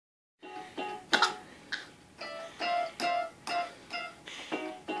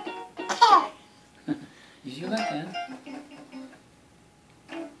that then.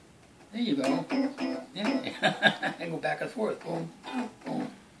 There you go. Yeah. And go back and forth. Boom, boom,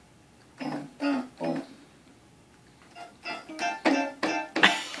 boom, boom.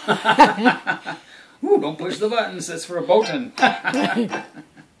 Ooh, don't push the buttons. That's for a Botan.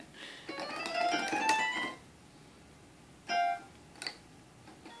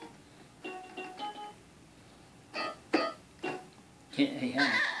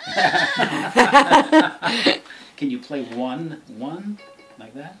 Can you play one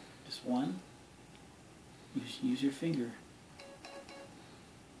like that? Just one? Use your finger.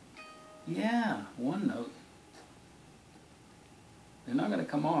 Yeah, one note. They're not going to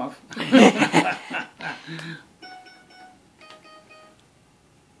come off.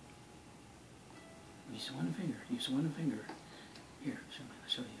 Use one finger. Use one finger. Here,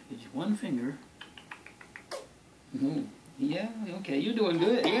 show you. Use one finger. Mm-hmm. Yeah, okay, you're doing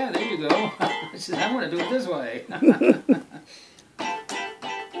good. Yeah, there you go. She says, I want to do it this way.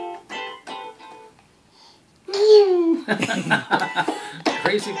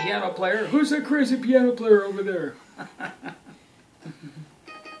 Crazy piano player. Who's that crazy piano player over there?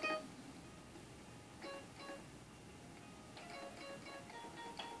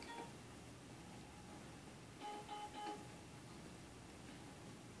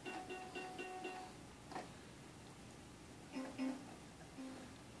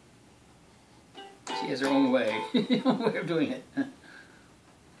 She has her own way, own way of doing it.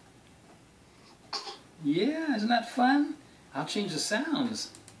 Yeah, isn't that fun? I'll change the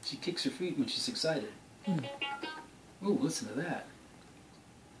sounds. She kicks her feet when she's excited. Ooh, listen to that.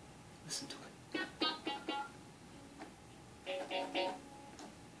 Listen to it.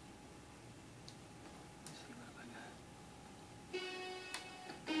 Let's see, what have I got?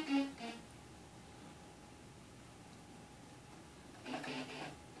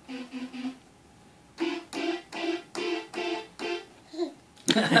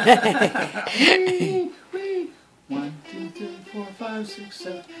 Wee. 1, 2, 3, 4, 5, 6,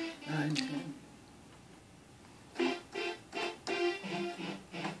 7, 9, 10.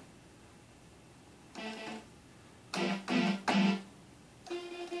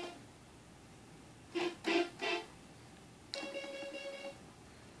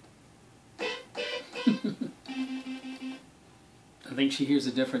 I think she hears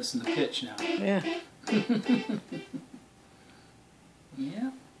the difference in the pitch now. Yeah.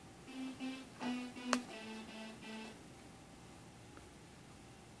 Yeah.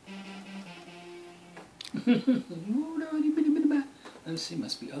 Let's see,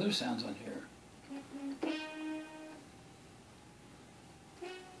 must be other sounds on here.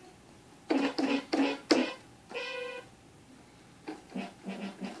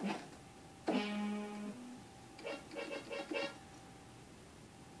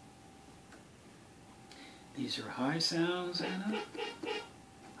 These are high sounds, Anna.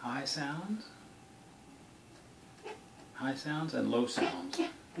 High sounds. High sounds and low sounds.